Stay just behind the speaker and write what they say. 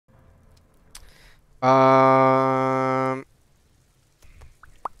Um,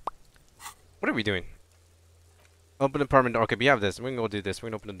 what are we doing? Open apartment door. Okay, we have this. We can go do this. We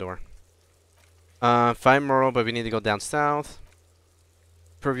can open the door. Find moral, but we need to go down south.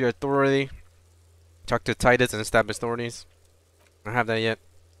 Prove your authority. Talk to Titus and establish authorities. I don't have that yet.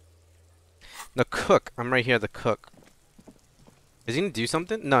 The cook. I'm right here, the cook. Is he gonna do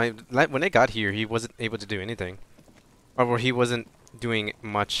something? No, when I got here, he wasn't able to do anything. Or he wasn't doing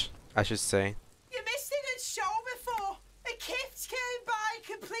much, I should say. You missed it at show before. A kid came by,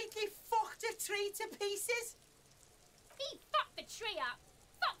 completely fucked a tree to pieces. He fucked the tree up.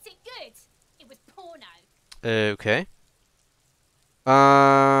 Fucked it good. It was porno. Okay.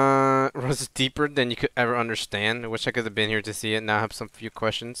 Was deeper than you could ever understand. I wish I could have been here to see it. Now I have some few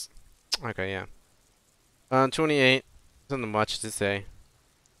questions. Okay, yeah. 28. Nothing much to say.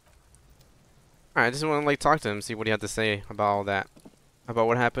 Alright, I just want to like talk to him, see what he had to say about all that. About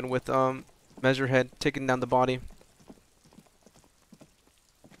what happened with Measurehead taking down the body.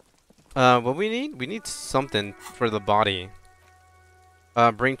 What we need? We need something for the body.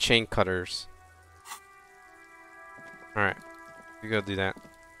 Bring chain cutters. Alright. We go do that.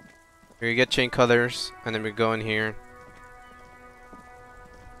 We get chain cutters, and then we go in here.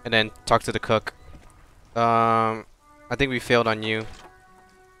 And then talk to the cook. I think we failed on you.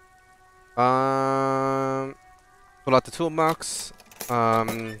 Pull out the toolbox.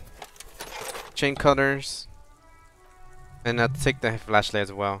 Chain cutters. And take the flashlight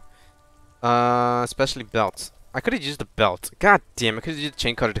as well. Especially belts. I could have used the belt. God damn, I could have used the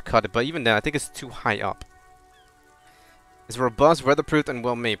chain cutter to cut it, but even then, I think it's too high up. It's robust, weatherproof, and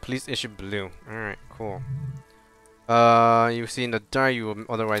well made. Please issue blue. Alright, cool. You see in the dark you will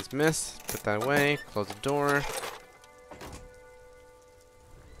otherwise miss. Put that away. Close the door.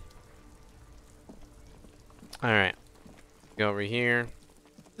 Alright. Go over here.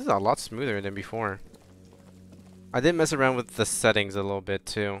 This is a lot smoother than before. I did mess around with the settings a little bit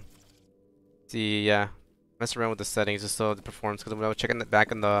too. See, yeah. Mess around with the settings just so the performance, because when I was checking it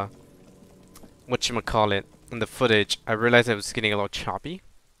back in the whatchamacallit, in the footage, I realized it was getting a little choppy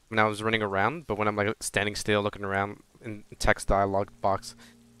when I was running around, but when I'm like standing still looking around in text dialogue box,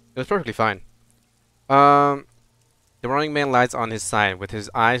 it was perfectly fine. The running man lies on his side with his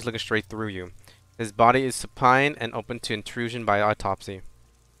eyes looking straight through you. His body is supine and open to intrusion by autopsy.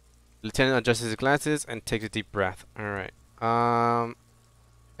 The lieutenant adjusts his glasses and takes a deep breath. Alright.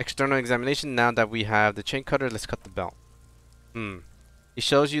 External examination. Now that we have the chain cutter, let's cut the belt. He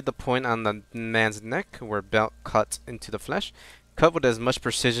shows you the point on the man's neck where belt cuts into the flesh. Cut with as much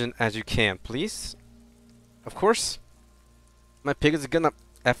precision as you can, please. Of course. My pig is gonna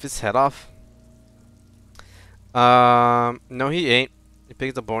F his head off. No he ain't. Your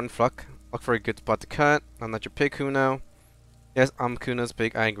pig is a born fuck. Look for a good spot to cut. I'm not your pig, Kuno. Yes, I'm Kuno's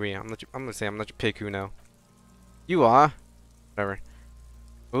pig. I agree. I'm gonna say I'm not your pig, Kuno. You are. Whatever.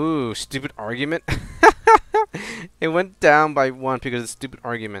 Ooh, stupid argument. It went down by 1 because of stupid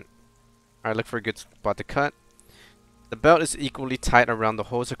argument. Alright, look for a good spot to cut. The belt is equally tight around the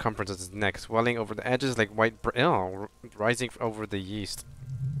whole circumference of his neck, swelling over the edges like white rising over the yeast.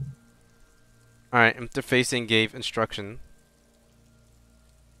 Alright, interfacing gave instruction.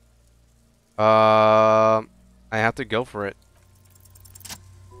 I have to go for it.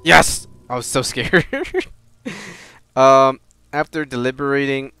 Yes! I was so scared. After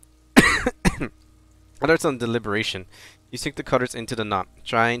deliberating, after some deliberation, you sink the cutters into the knot.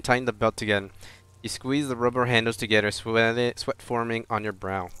 Try and tighten the belt together. You squeeze the rubber handles together, sweat forming on your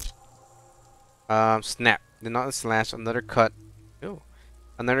brow. Snap. The knot is slashed. Another cut. Ew.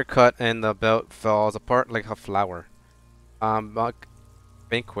 Another cut, and the belt falls apart like a flower.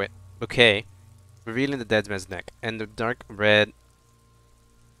 Banquet. Okay. Revealing the dead man's neck and the dark red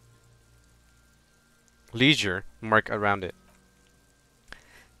leisure mark around it.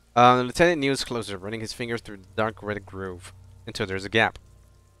 The lieutenant kneels closer, running his fingers through the dark red groove until there's a gap.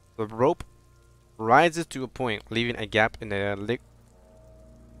 The rope rises to a point, leaving a gap in the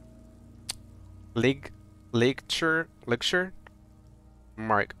ligature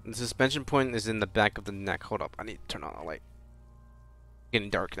mark. The suspension point is in the back of the neck. Hold up, I need to turn on the light. Getting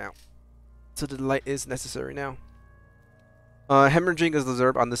dark now. So the light is necessary now. Hemorrhaging is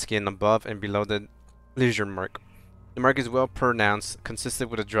observed on the skin above and below the leisure mark. The mark is well pronounced, consistent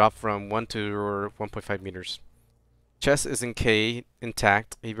with a drop from 1 to 1.5 meters. Chest is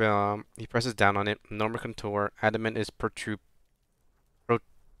intact. He presses down on it. Normal contour. Adamant is protuberant.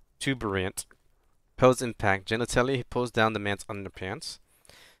 Pose impact. Genitalia. He pulls down the man's underpants.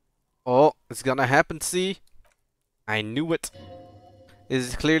 Oh, it's gonna happen, see? I knew it. It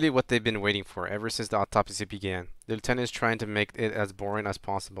is clearly what they've been waiting for ever since the autopsy began. The lieutenant is trying to make it as boring as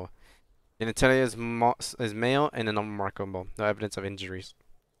possible. Genitalia is male and unremarkable. No evidence of injuries.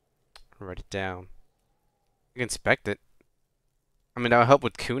 Write it down. You can inspect it. I mean, that'll help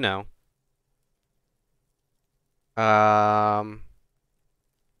with Kuno. Yeah,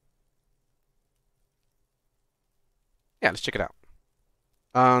 let's check it out.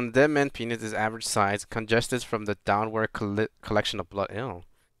 Dead man penis is average size, congested from the downward collection of blood. Ew.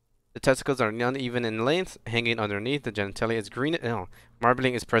 The testicles are uneven in length, hanging underneath. The genitalia is green. Ew.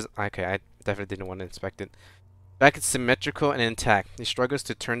 Marbling is present. Okay, I definitely didn't want to inspect it. Back is symmetrical and intact. He struggles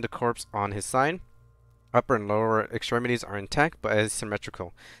to turn the corpse on his side. Upper and lower extremities are intact but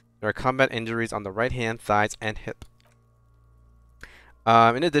asymmetrical. There are combat injuries on the right hand, thighs, and hip.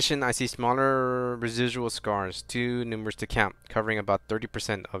 In addition, I see smaller residual scars, too numerous to count, covering about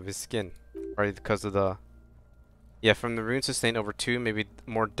 30% of his skin. Probably because of the... Yeah, from the wounds sustained over 2, maybe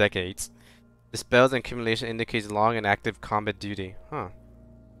more decades. The spells and accumulation indicates long and active combat duty. Huh.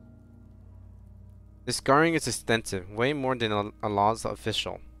 The scarring is extensive, way more than a law's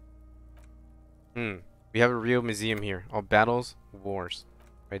official. We have a real museum here. All battles, wars.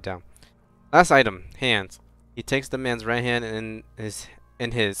 Write down. Last item, hands. He takes the man's right hand in his,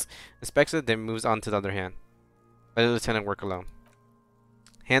 inspects it, then moves on to the other hand. Let the lieutenant work alone.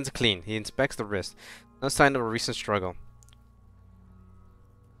 Hands clean. He inspects the wrist. No sign of a recent struggle.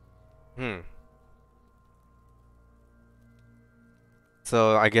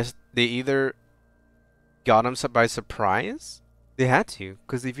 So I guess they either got him by surprise? They had to,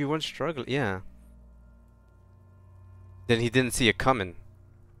 because if he wasn't struggling, yeah. Then he didn't see it coming.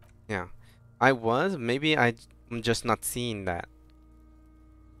 Yeah. Maybe I'm just not seeing that.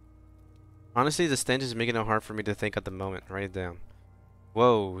 Honestly, the stench is making it hard for me to think at the moment. Write it down.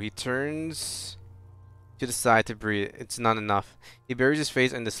 Whoa, he turns to the side to breathe. It's not enough. He buries his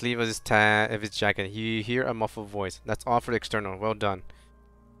face in the sleeve of his jacket. You hear a muffled voice. That's all for the external. Well done.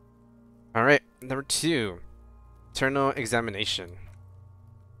 Alright, number 2. Internal examination.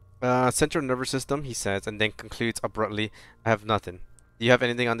 Central nervous system, he says, and then concludes abruptly, I have nothing. Do you have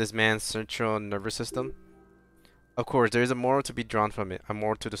anything on this man's central nervous system? Of course, there is a moral to be drawn from it. A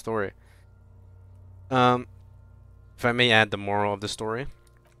moral to the story. If I may add the moral of the story.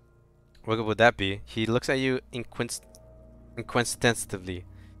 What would that be? He looks at you inquisitively.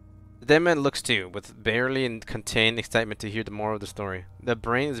 The dead man looks too, with barely contained excitement to hear the moral of the story. The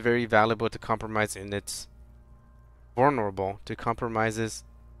brain is very valuable to compromise in its... vulnerable to compromises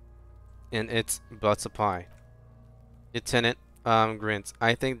in its blood supply. Lieutenant grins.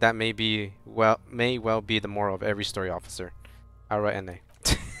 I think that may well be the moral of every story, officer. I'll write NA.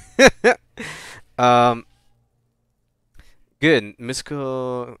 Good.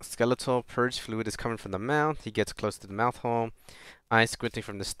 Musculoskeletal purge fluid is coming from the mouth. He gets close to the mouth hole. Eyes squinting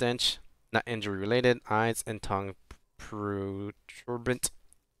from the stench. Not injury related. Eyes and tongue protuberant.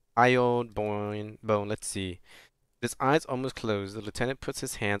 Iode bone. Let's see. With his eyes almost closed, the lieutenant puts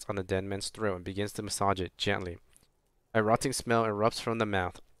his hands on the dead man's throat and begins to massage it gently. A rotting smell erupts from the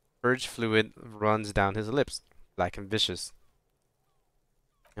mouth. Purge fluid runs down his lips, black and vicious.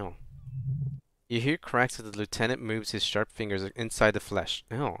 Oh. You hear cracks as the lieutenant moves his sharp fingers inside the flesh.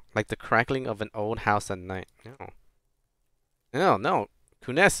 Oh, like the crackling of an old house at night. Oh. No.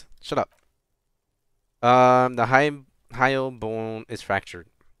 Kunes, shut up. The hyoid bone is fractured,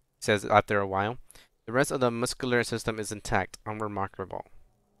 says after a while. The rest of the muscular system is intact, unremarkable.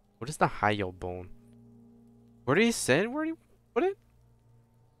 What is the hyoid bone? Where did he say where he put it?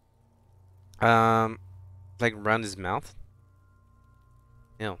 Like around his mouth?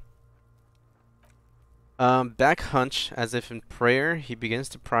 Ew. Back hunch, as if in prayer, he begins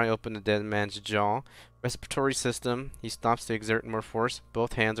to pry open the dead man's jaw. Respiratory system, he stops to exert more force.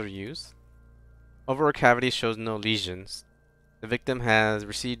 Both hands are used. Overall cavity shows no lesions. The victim has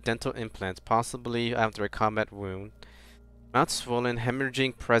received dental implants, possibly after a combat wound. Mouth swollen,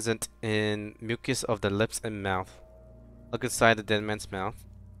 hemorrhaging present in mucus of the lips and mouth. Look inside the dead man's mouth.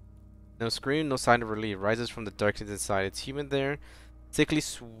 No scream, no sign of relief. Rises from the darkness inside. It's humid there. Sickly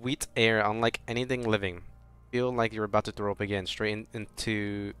sweet air, unlike anything living. Feel like you're about to throw up again, straight in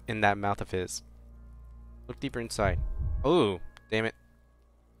that mouth of his. Look deeper inside. Oh, damn it.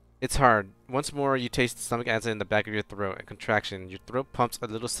 It's hard. Once more, you taste the stomach acid in the back of your throat. A contraction. Your throat pumps a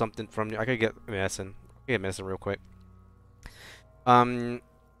little something from you. I could get medicine. Real quick. Into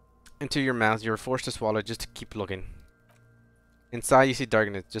your mouth. You're forced to swallow just to keep looking. Inside, you see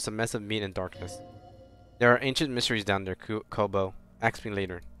darkness. Just a mess of meat and darkness. There are ancient mysteries down there, Kobo. Ask me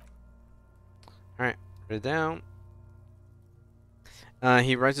later. Alright. Put it down.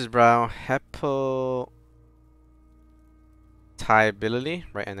 He writes his brow. Hepatibility.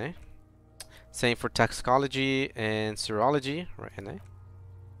 Right, NA. Same for toxicology and serology. Right, NA.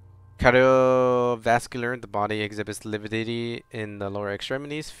 Cardiovascular, the body exhibits lividity in the lower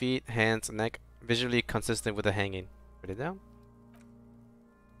extremities, feet, hands, neck, visually consistent with the hanging. Put it down.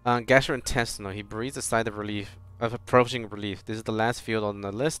 Gastrointestinal, he breathes a sigh of relief, of approaching relief. This is the last field on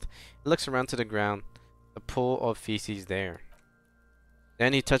the list. He looks around to the ground, the pool of feces there.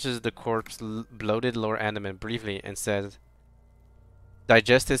 Then he touches the corpse's bloated lower abdomen briefly and says,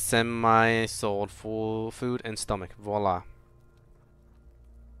 digested semi-sold full food and stomach. Voila.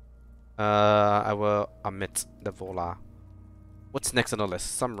 I will omit the voila. What's next on the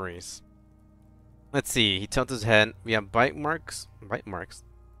list? Summaries. Let's see. He tilted his head. We have bite marks. Bite marks.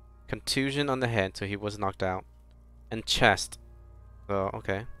 Contusion on the head, so he was knocked out. And chest. So,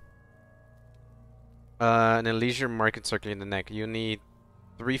 okay. And a leisure mark encircling the neck. You need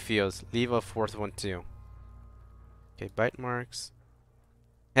 3 fields. Leave a 4th one too. Okay, bite marks.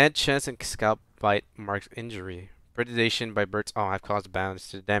 Head, chest, and scalp bite marks injury. Predation by birds. Oh, I've caused bounds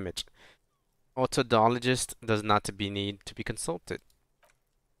to damage. Otologist does not to be need to be consulted.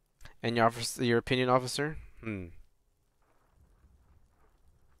 And your opinion, officer?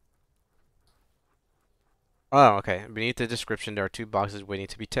 Oh, okay. Beneath the description, there are 2 boxes waiting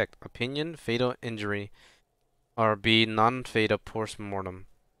to be ticked. Opinion, fatal injury, or B, non-fatal post-mortem.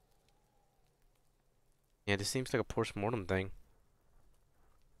 Yeah, this seems like a post-mortem thing.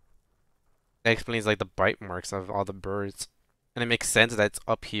 That explains like the bite marks of all the birds. And it makes sense that it's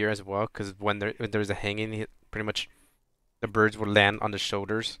up here as well, because when there's a hanging, pretty much the birds would land on the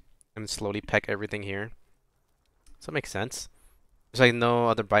shoulders and slowly peck everything here. So it makes sense. There's like no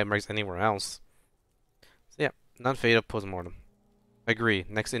other bite marks anywhere else. So yeah, non-fatal post-mortem. Agree.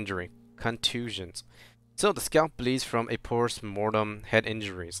 Next injury. Contusions. So the scalp bleeds from a post-mortem head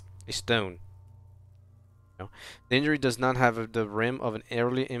injuries. A stone. The injury does not have the rim of an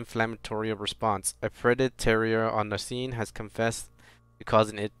early inflammatory response. A predator terrier on the scene has confessed to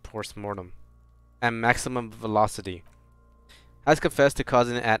causing it post-mortem. At maximum velocity. Has confessed to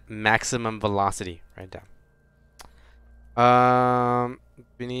causing it at maximum velocity. Right down.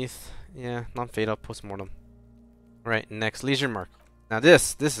 Beneath, yeah, non-fatal post-mortem. Right, next, leisure mark. Now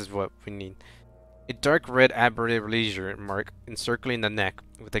this is what we need. A dark red aberrated leisure mark encircling the neck,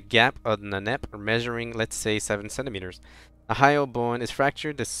 with a gap on the neck measuring, let's say, 7 centimeters. A hyoid bone is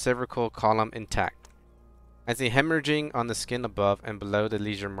fractured, the cervical column intact. I see hemorrhaging on the skin above and below the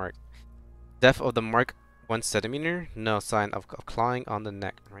leisure mark. Depth of the mark 1 centimeter. No sign of clawing on the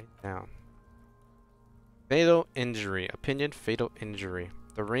neck. Right now. Fatal injury. Opinion, fatal injury.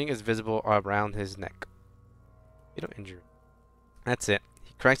 The ring is visible around his neck. Fatal injury. That's it.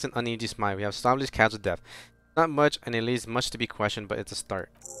 He cracks an uneasy smile. We have established cause of death. Not much, and it leaves much to be questioned, but it's a start.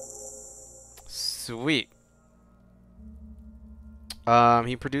 Sweet.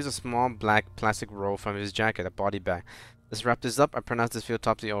 He produced a small black plastic roll from his jacket, a body bag. Let's wrap this up. I pronounce this field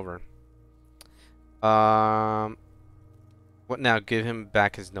topsy over. What now? Give him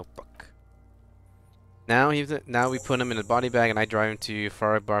back his notebook. Now we put him in a body bag, and I drive him to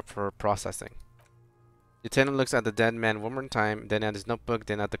Farabar for processing. Lieutenant looks at the dead man one more time, then at his notebook,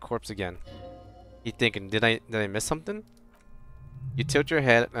 then at the corpse again. He's thinking, did I miss something? You tilt your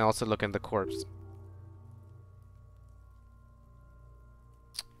head and also look at the corpse.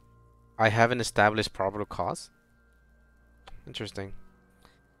 I haven't established probable cause. Interesting.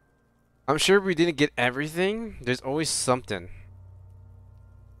 I'm sure we didn't get everything. There's always something.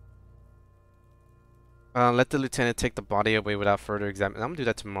 Let the lieutenant take the body away without further examination. I'm gonna do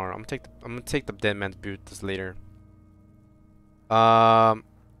that tomorrow. I'm gonna take the dead man's boot this later. I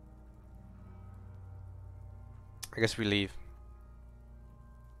guess we leave.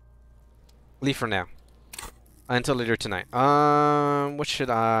 Leave for now. Until later tonight. What should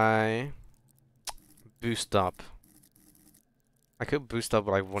I boost up? I could boost up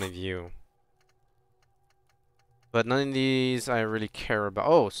like one of you. But none of these I really care about.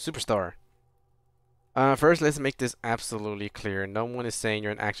 Oh, superstar. First, let's make this absolutely clear. No one is saying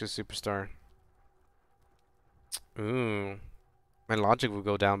you're an actual superstar. Ooh. My logic will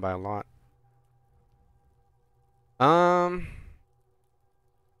go down by a lot. Now,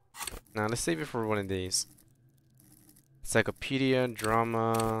 let's save it for one of these. Encyclopedia,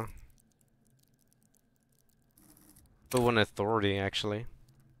 drama. Put one authority, actually.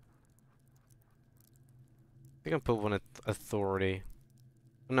 I think I'll put one authority.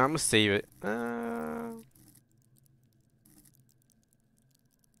 No, I'm gonna save it.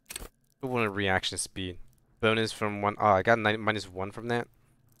 Put one of reaction speed. Bonus from one. Oh, I got -1 from that.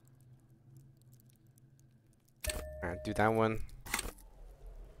 Alright, do that one.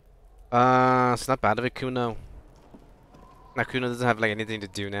 Snap out of it, Kuno. Now Kuno doesn't have like anything to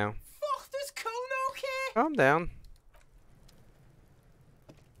do now. Fuck, does Kuno care? Calm down.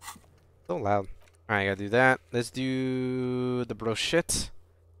 So loud. Alright, gotta do that. Let's do the brochette.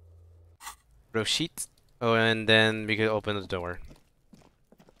 Brochette. Oh, and then we could open the door.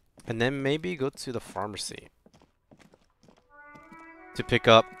 And then maybe go to the pharmacy. To pick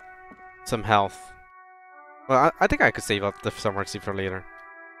up some health. Well, I think I could save up the pharmacy for later.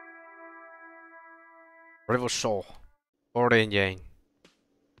 Rival Shoal. Orange.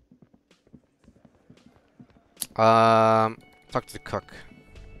 Talk to the cook.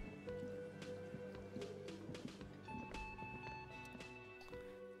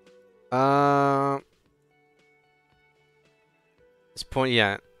 This point,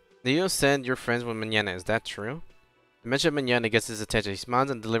 yeah. Leo said you're friends with Mañana. Is that true? The mention of Mañana gets his attention. He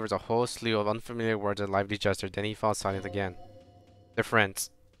smiles and delivers a whole slew of unfamiliar words and lively gestures. Then he falls silent again. They're friends.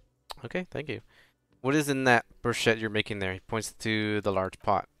 Okay, thank you. What is in that bruschetta you're making there? He points to the large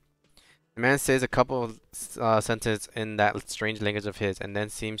pot. The man says a couple of sentences in that strange language of his, and then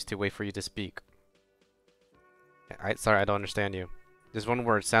seems to wait for you to speak. Sorry, I don't understand you. There's one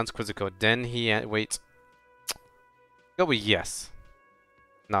word. Sounds quizzical. Then he waits. Go with yes.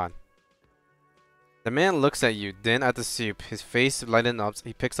 Nod. The man looks at you, then at the soup. His face lightens up.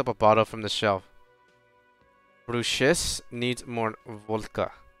 He picks up a bottle from the shelf. Bruschetta needs more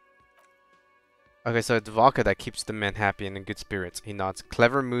vodka. Okay, so it's vodka that keeps the man happy and in good spirits. He nods.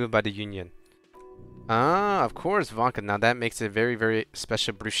 Clever move by the Union. Ah, of course, vodka. Now that makes it a very, very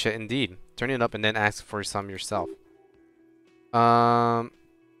special bruschetta indeed. Turn it up and then ask for some yourself.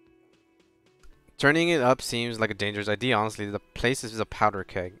 Turning it up seems like a dangerous idea, honestly. The place is a powder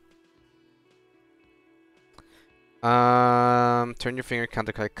keg. Turn your finger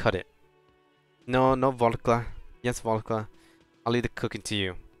counterclockwise, cut it. No, no vodka. Yes, vodka. I'll leave the cooking to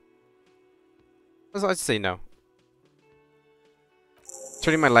you. I'd say no.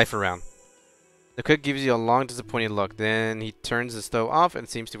 Turning my life around. The cook gives you a long, disappointed look. Then he turns the stove off and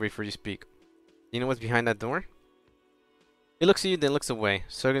seems to wait for you to speak. You know what's behind that door? He looks at you, then looks away,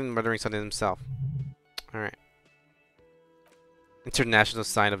 certainly muttering something to himself. Alright. International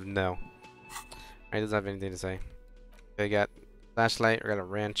sign of no. Alright, doesn't have anything to say. Okay, I got flashlight, I got a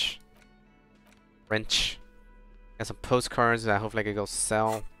wrench. Got some postcards that hopefully I could go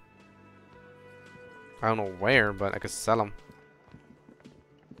sell. I don't know where, but I could sell them.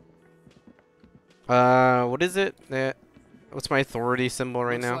 What is it? What's my authority symbol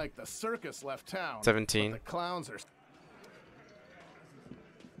right now? Like the circus left town. 17. But the clowns are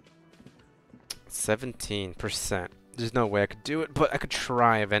 17%. There's no way I could do it, but I could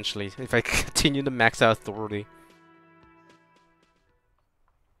try eventually if I continue to max out authority.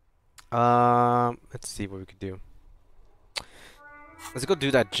 Let's see what we could do. Let's go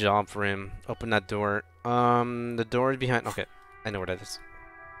do that job for him. Open that door. The door is behind. Okay, I know where that is.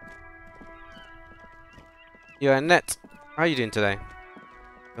 Yo, Annette, how are you doing today?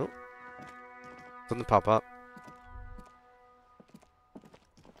 Oh, something pop up.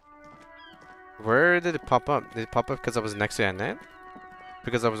 Where did it pop up? Did it pop up because I was next to Annette?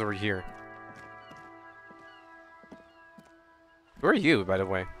 Because I was over here. Where are you, by the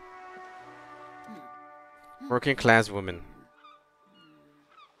way? Working class woman.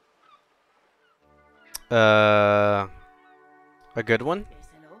 A good one? Yes,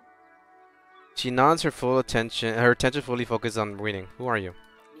 hello. She nods her attention fully focused on reading. Who are you?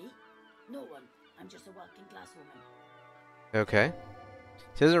 Me? No one. I'm just a working class woman. Okay.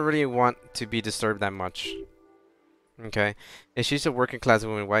 She doesn't really want to be disturbed that much. Okay. If she's a working class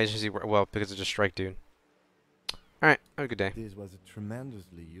woman, why is she well, because of the strike, dude. Alright, have a good day. This was a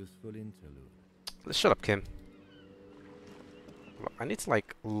tremendously useful interlude. Shut up, Kim. I need to,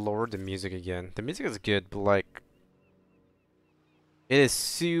 like, lower the music again. The music is good, but, like, it is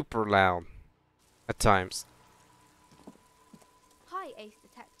super loud at times. Hi, Ace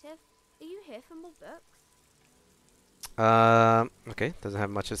Detective. Are you here for more books? Okay. Doesn't have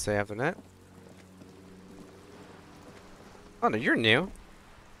much to say after that. Oh, no, you're new.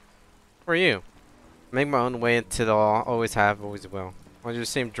 Who are you? Make my own way into the always have, always will. Was you the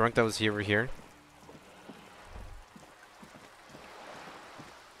same drunk that was here over here?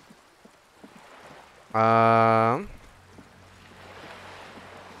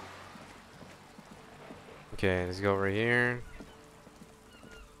 Okay, let's go over here.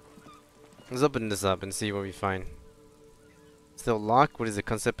 Let's open this up and see what we find. Still locked? What is it?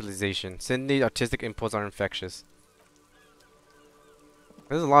 Conceptualization. Cindy's artistic impulse are infectious.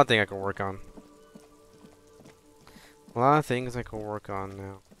 There's a lot of things I can work on. A lot of things I can work on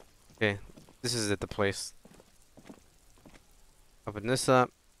now. Okay, this is it, the place. Open this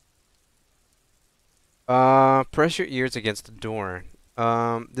up. Press your ears against the door.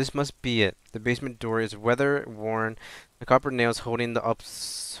 This must be it. The basement door is weather worn. The copper nails holding the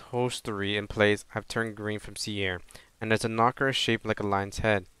upholstery in place have turned green from sea air, and there's a knocker shaped like a lion's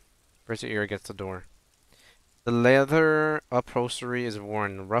head. Press your ear against the door. The leather upholstery is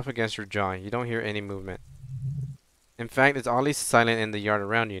worn, rough against your jaw. You don't hear any movement. In fact, it's oddly silent in the yard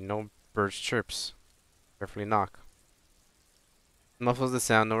around you. No birds chirps. Carefully knock. Muffles the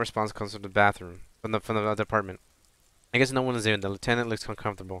sound. No response comes from the bathroom, from the other apartment. I guess no one is there. The lieutenant looks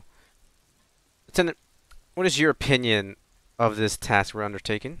uncomfortable. Lieutenant, what is your opinion of this task we're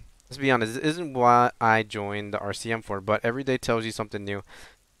undertaking? Let's be honest, this isn't what I joined the RCM for, but every day tells you something new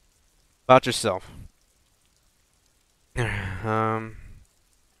about yourself.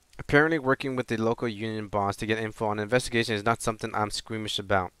 Apparently working with the local union boss to get info on an investigation is not something I'm squeamish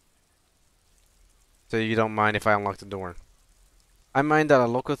about. So you don't mind if I unlock the door. I mind that a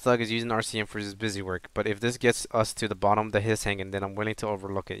local thug is using RCM for his busy work, but if this gets us to the bottom of the his hanging, then I'm willing to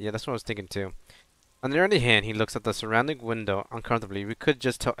overlook it. Yeah, that's what I was thinking too. On the other hand, he looks at the surrounding window uncomfortably. We could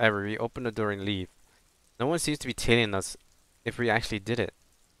just tell Avery, open the door and leave. No one seems to be tailing us if we actually did it.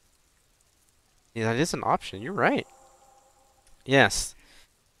 Yeah, that is an option. You're right. Yes.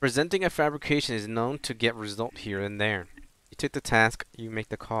 Presenting a fabrication is known to get result here and there. You take the task, you make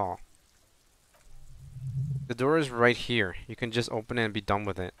the call. The door is right here. You can just open it and be done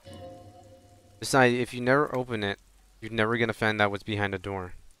with it. Besides, if you never open it, you're never gonna find out what's behind the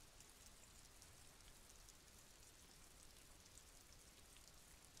door.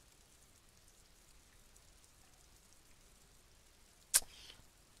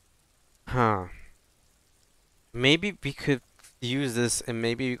 Huh. Maybe we could use this and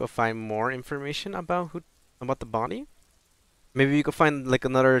maybe we could find more information about about the body? Maybe we could find like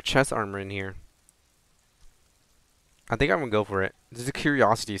another chest armor in here. I think I'm gonna go for it. Just a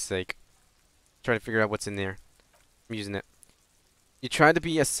curiosity's sake. Try to figure out what's in there. I'm using it. You try to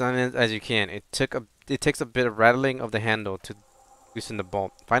be as silent as you can. It takes a bit of rattling of the handle to loosen the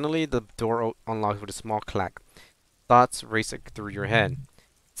bolt. Finally, the door unlocks with a small clack. Thoughts race through your head.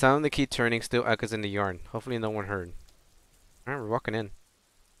 Sound of the key turning still echoes in the yard. Hopefully no one heard. Alright, we're walking in.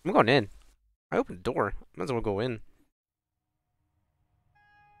 I'm going in. I opened the door. Might as well go in.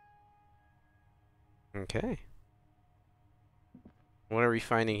 Okay. What are we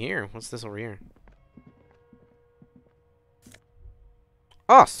finding here? What's this over here?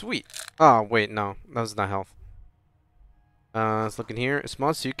 Oh, sweet. Oh, wait, no. That was not health. Let's look in here. A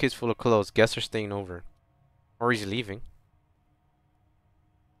small suitcase full of clothes. Guests are staying over. Or he's leaving.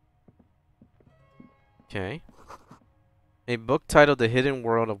 Okay. A book titled The Hidden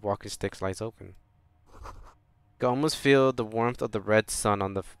World of Walking Sticks lies open. You can almost feel the warmth of the red sun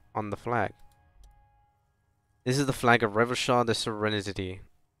on the flag. This is the flag of Revachol the Serenity.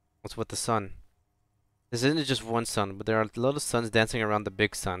 What's with the sun? This isn't just one sun, but there are a lot of suns dancing around the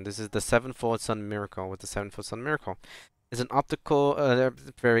big sun. This is the sevenfold sun miracle with the sevenfold sun miracle. It's an optical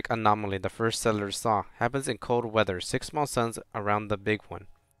atmospheric anomaly the first settlers saw. Happens in cold weather. 6 small suns around the big one.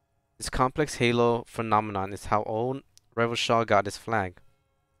 This complex halo phenomenon is how old Revachol got his flag.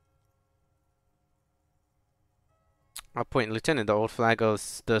 I'll point, Lieutenant, the old flag of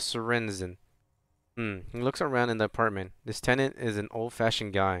the Serenzen. He looks around in the apartment. This tenant is an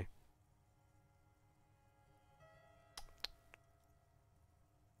old-fashioned guy.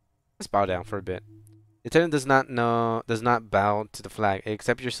 Let's bow down for a bit. The tenant does not bow to the flag. It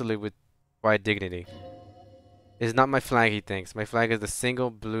accepts your salute with quiet dignity. It is not my flag, he thinks. My flag is the single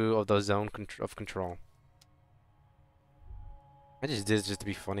blue of the zone of control. I just did it just to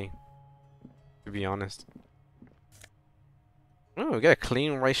be funny. To be honest. Oh, we got a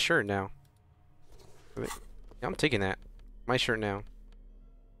clean white shirt now. Yeah, I'm taking that. My shirt now.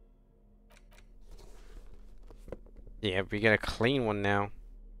 Yeah, we got a clean one now.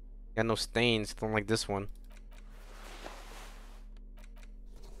 Got no stains, don't like this one.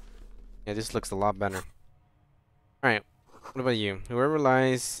 Yeah, this looks a lot better. Alright, what about you? Whoever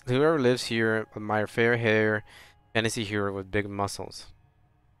lives here, admire fair hair, fantasy hero with big muscles.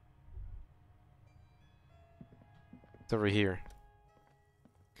 It's over here.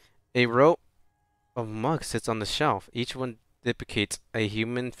 A row of mugs sits on the shelf. Each one depicts a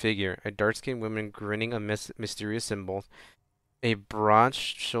human figure, a dark-skinned woman grinning amidst mysterious symbols, a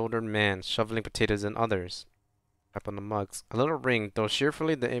broad-shouldered man shoveling potatoes, and others. Tap on the mugs. A little ring, though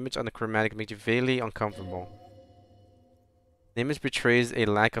cheerfully, the image on the chromatic makes you vaguely uncomfortable. The image betrays a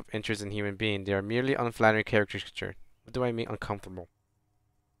lack of interest in human being. They are merely unflattering caricature. What do I mean uncomfortable?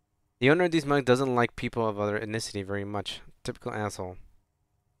 The owner of these mugs doesn't like people of other ethnicity very much. Typical asshole.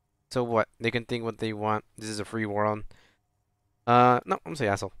 So what? They can think what they want. This is a free world. No, I'm gonna say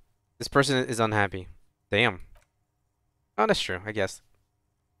asshole. This person is unhappy. Damn. Oh, that's true, I guess.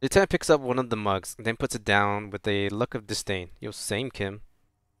 Lieutenant picks up one of the mugs, and then puts it down with a look of disdain. Yo, same, Kim.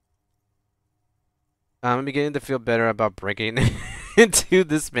 I'm beginning to feel better about breaking into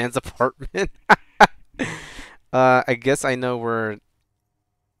this man's apartment. I guess I know where.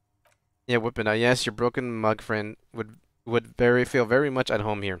 Yeah, whipping out. Yes, your broken mug friend would feel very much at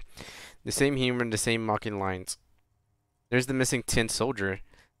home here. The same humor and the same mocking lines. There's the missing tin soldier.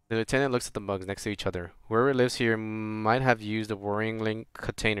 The lieutenant looks at the mugs next to each other. Whoever lives here might have used the worrying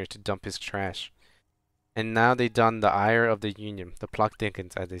container to dump his trash. And now they don the ire of the Union. The plot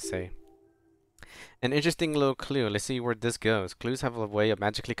thickens, as they say. An interesting little clue. Let's see where this goes. Clues have a way of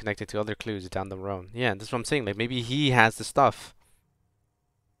magically connecting to other clues down the road. Yeah, that's what I'm saying. Like, maybe he has the stuff.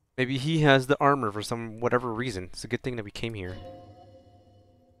 Maybe he has the armor for some whatever reason. It's a good thing that we came here.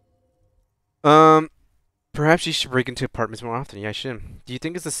 Perhaps you should break into apartments more often. Yeah, I should. Do you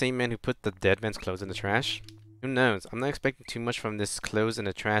think it's the same man who put the dead man's clothes in the trash? Who knows? I'm not expecting too much from this clothes in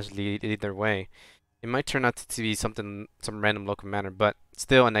the trash lead either way. It might turn out to be some random local matter, but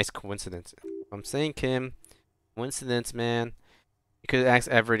still a nice coincidence. I'm saying, Kim, coincidence, man. You could ask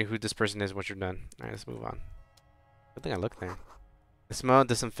Everett who this person is once you're done. Alright, let's move on. Good thing I looked there. The smell of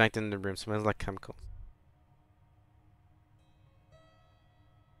disinfectant in the room smells like chemicals.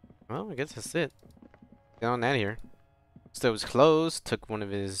 Well, I guess that's it. Get on out of here. Stove was closed. Took one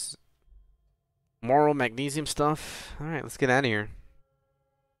of his moral magnesium stuff. Alright, let's get out of here.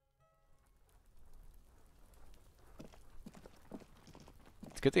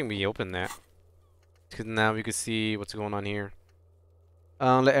 It's a good thing we opened that. Because now we can see what's going on here.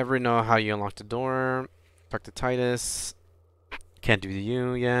 Let everyone know how you unlock the door. Talk to Titus. Can't do the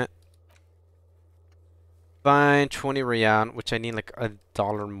U yet. Fine, 20 real, which I need like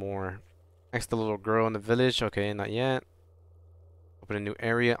 $1 more. Ask the little girl in the village. Okay, not yet. Open a new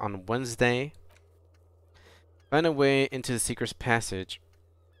area on Wednesday. Find a way into the secret passage.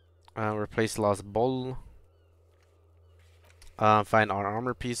 Replace lost bowl. Find our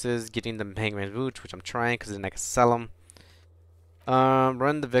armor pieces. Getting the hangman's boots, which I'm trying because then I can sell them.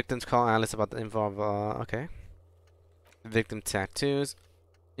 Run the victims. Call Alice about the info of, okay. Victim tattoos.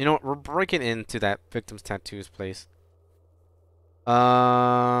 You know what? We're breaking into that victim's tattoos place.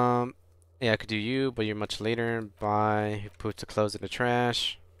 Yeah, I could do you, but you're much later. Bye. Who puts the clothes in the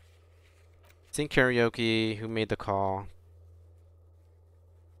trash? Sing karaoke. Who made the call?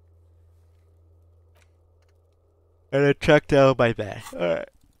 And I tracked down my bag. Alright.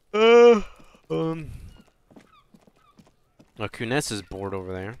 Oh, Kunes is bored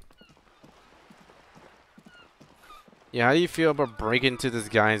over there. Yeah, how do you feel about breaking into this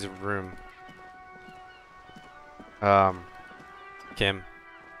guy's room? Kim.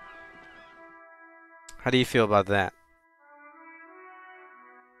 How do you feel about that?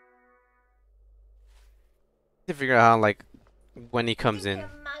 To figure out how, like, when he comes in.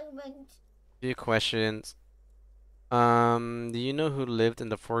 Few questions. Do you know who lived in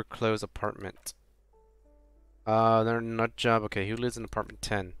the foreclosed apartment? They're nut job. Okay, who lives in apartment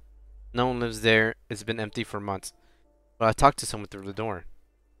 10? No one lives there. It's been empty for months. But I talked to someone through the door.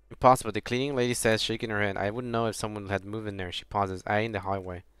 Impossible. The cleaning lady says, shaking her head. I wouldn't know if someone had moved in there. She pauses, eyeing the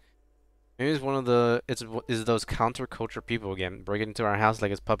hallway. Maybe it's one of the is those counterculture people again, breaking into our house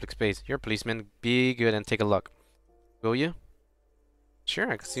like it's public space. You're a policeman. Be good and take a look. Will you?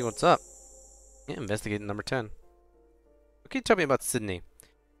 Sure, I can see what's up. Yeah, investigate number 10. What can you tell me about Sydney?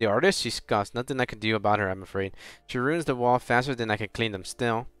 The artist? She's scoffs. Nothing I can do about her, I'm afraid. She ruins the wall faster than I can clean them.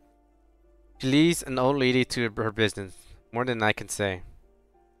 Still, she leads an old lady to her business. More than I can say.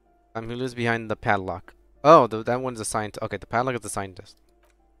 Who lives behind the padlock? Oh, that one's a scientist. Okay, the padlock is the scientist.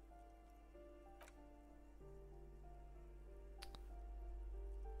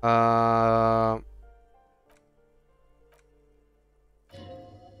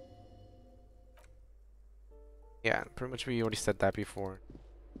 Yeah, pretty much we already said that before.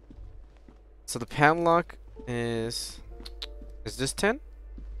 So the padlock is this 10?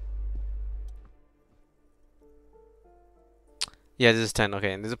 Yeah, this is 10.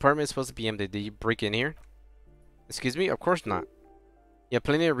 Okay, and this apartment is supposed to be empty. Did you break in here? Excuse me? Of course not. You have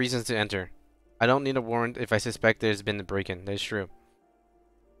plenty of reasons to enter. I don't need a warrant if I suspect there's been a break-in. That is true.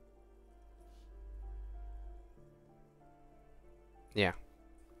 Yeah.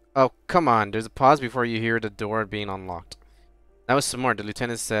 Oh, come on. There's a pause before you hear the door being unlocked. That was smart, the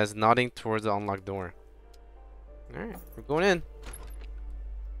lieutenant says, nodding towards the unlocked door. Alright, we're going in.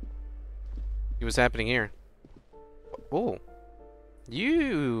 See what's happening here. Oh.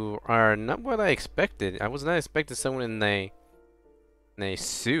 You are not what I expected. I was not expecting someone in a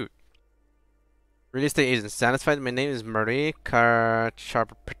suit. Real estate agent. Satisfied? My name is Marie Carpenter,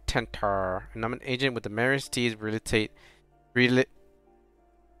 and I'm an agent with the Mary's Tees Real Estate Real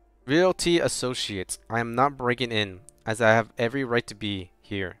Realty Associates. I am not breaking in, as I have every right to be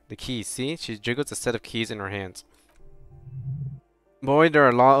here. The keys, see? She jiggles a set of keys in her hands. Boy, there are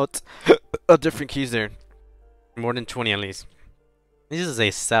a lot of different keys there. More than 20 at least. This is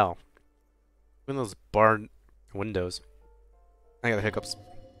a cell. Look at those barred windows. I got the hiccups.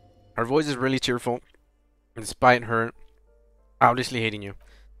 Her voice is really cheerful, despite her obviously hating you.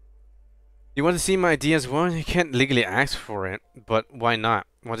 You want to see my ID as well? You can't legally ask for it, but why not?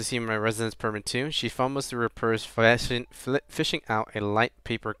 Want to see my residence permit too? She fumbles through her purse, fishing out a light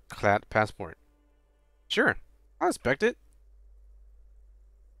paper-clad passport. Sure, I'll inspect it.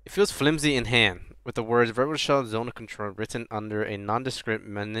 It feels flimsy in hand, with the words Revolution Zone of Control written under a nondescript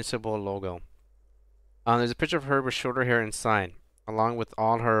municipal logo. There's a picture of her with shorter hair inside, along with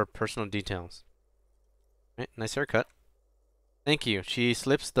all her personal details. Right, nice haircut. Thank you. She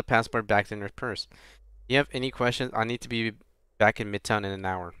slips the passport back in her purse. You have any questions? I need to be back in Midtown in an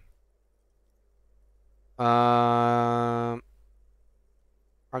hour. I'll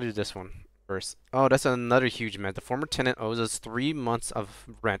do this one first. Oh, that's another huge mess. The former tenant owes us 3 months of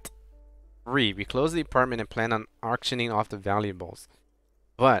rent. 3. We closed the apartment and plan on auctioning off the valuables.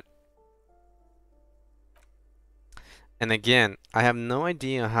 But, and again, I have no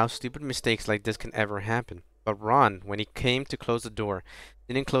idea how stupid mistakes like this can ever happen. But Ron, when he came to close the door,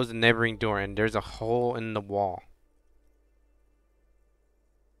 didn't close the neighboring door, and there's a hole in the wall.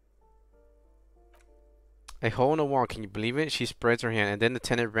 A hole in the wall, can you believe it? She spreads her hand, and then the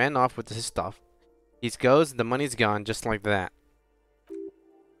tenant ran off with his stuff. He goes, the money's gone, just like that.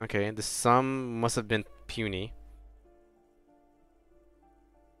 Okay, the sum must have been puny.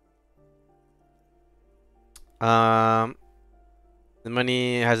 The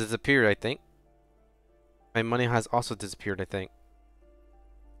money has disappeared, I think. My money has also disappeared, I think.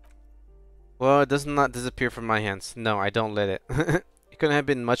 Well, it does not disappear from my hands. No, I don't let it. It couldn't have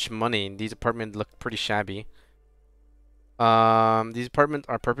been much money. These apartments look pretty shabby. These apartments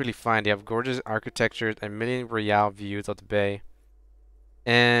are perfectly fine. They have gorgeous architecture and million real views of the bay.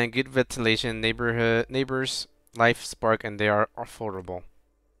 And good ventilation, neighbors, life spark, and they are affordable.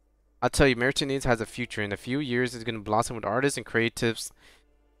 I'll tell you, Meriton has a future. In a few years, it's going to blossom with artists and creatives.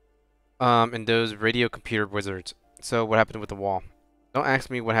 And those radio computer wizards. So what happened with the wall? Don't ask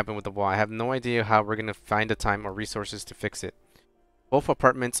me what happened with the wall. I have no idea how we're gonna find the time or resources to fix it. Both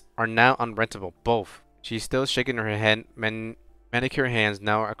apartments are now unrentable. Both. She's still shaking her head. Manicure hands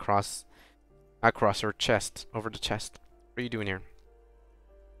now across her chest, over the chest. What are you doing here?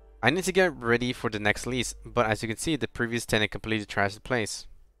 I need to get ready for the next lease, but as you can see, the previous tenant completely trashed the place.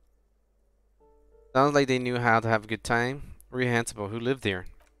 Sounds like they knew how to have a good time. Reprehensible. Who lived there?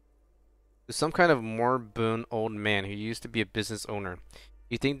 Some kind of moribund old man who used to be a business owner.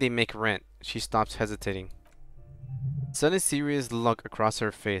 You think they make rent? She stops hesitating. Sudden serious look across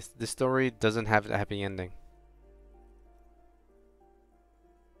her face. This story doesn't have a happy ending.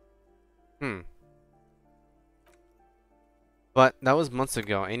 But that was months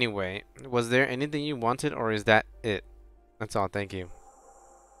ago. Anyway, was there anything you wanted, or is that it? That's all. Thank you.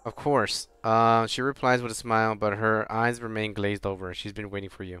 Of course. She replies with a smile, but her eyes remain glazed over. She's been waiting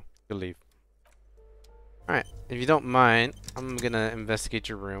for you to leave. Alright, if you don't mind, I'm gonna investigate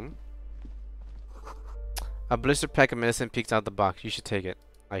your room. A blister pack of medicine peeks out the box. You should take it.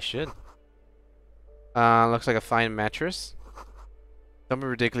 I should. Looks like a fine mattress. Don't be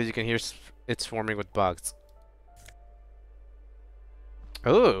ridiculous, you can hear it swarming with bugs.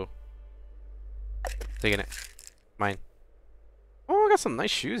 Oh! Taking it. Mine. Oh, I got some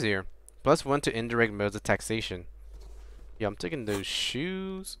nice shoes here. +1 to indirect modes of taxation. Yeah, I'm taking those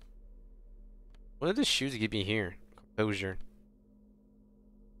shoes. What do the shoes give me here? Composure.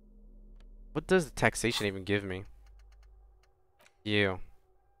 What does the taxation even give me? You.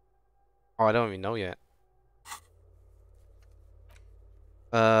 Oh, I don't even know yet.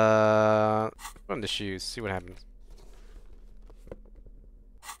 Put on the shoes. See what happens.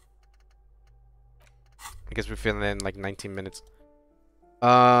 I guess we're feeling it in like 19 minutes.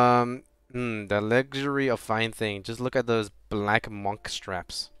 The luxury of fine thing. Just look at those black monk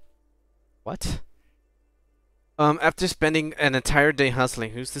straps. What? After spending an entire day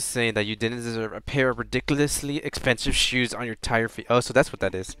hustling, who's to say that you didn't deserve a pair of ridiculously expensive shoes on your tired feet? Oh, so that's what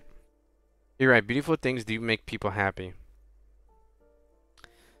that is. You're right. Beautiful things do make people happy.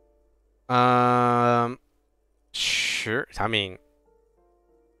 Sure. I mean,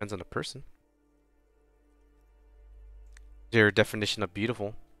 depends on the person. Their definition of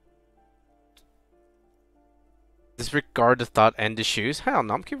beautiful. Disregard the thought and the shoes? Hell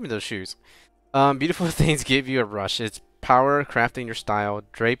no, I'm keeping those shoes. Beautiful things give you a rush. It's power crafting your style,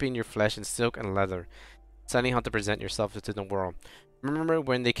 draping your flesh in silk and leather. deciding how to present yourself to the world. Remember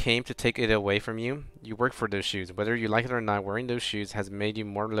when they came to take it away from you? You worked for those shoes. Whether you like it or not, wearing those shoes has made you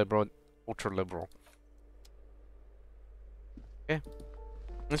more liberal, ultra liberal. Okay.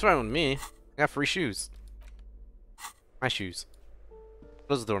 That's right with me. I got free shoes. My shoes.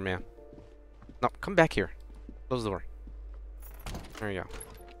 Close the door, man. No, come back here. Close the door. There you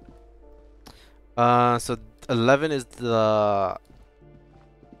go. So 11 is the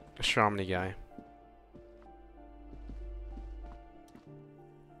Shramani guy.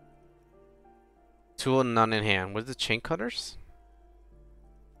 Tool none in hand. What is the chain cutters?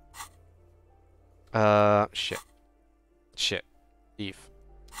 Shit. Shit. Thief.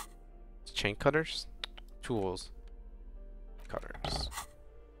 Chain cutters? Tools. Cutters.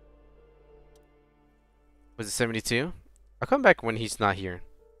 Was it 72? I'll come back when he's not here.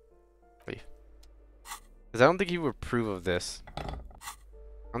 Leave. Because I don't think he would approve of this. I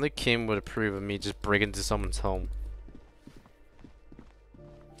don't think Kim would approve of me just breaking into someone's home.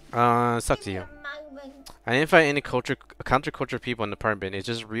 It's up to you. I didn't find any counterculture people in the apartment. It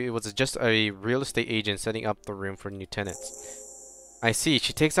was just a real estate agent setting up the room for new tenants. I see.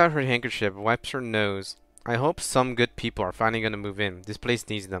 She takes out her handkerchief, wipes her nose. I hope some good people are finally gonna move in. This place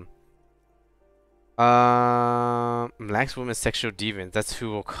needs them. Lax women sexual deviants. That's who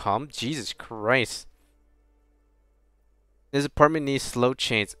will come? Jesus Christ. This apartment needs slow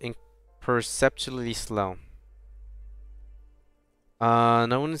change. Imperceptibly slow.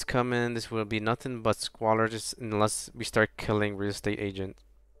 No one is coming. This will be nothing but squalor just unless we start killing real estate agents.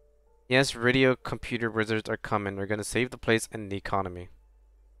 Yes, radio computer wizards are coming. We're gonna save the place and the economy.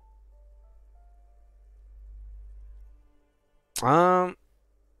 I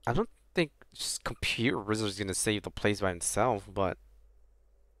don't think just computer wizards gonna save the place by himself, but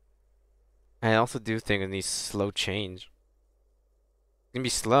I also do think it needs slow change. It's gonna be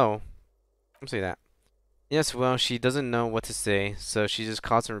slow. I'll say that. Yes, well, she doesn't know what to say, so she just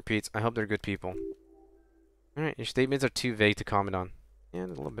calls and repeats, I hope they're good people. Alright, your statements are too vague to comment on. Yeah, a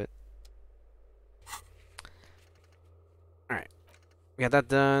little bit. Alright. We got that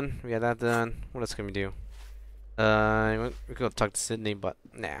done. We got that done. What else can we do? We could go talk to Sydney, but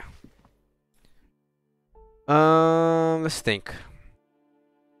nah. Let's think.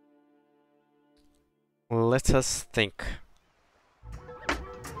 Let us think.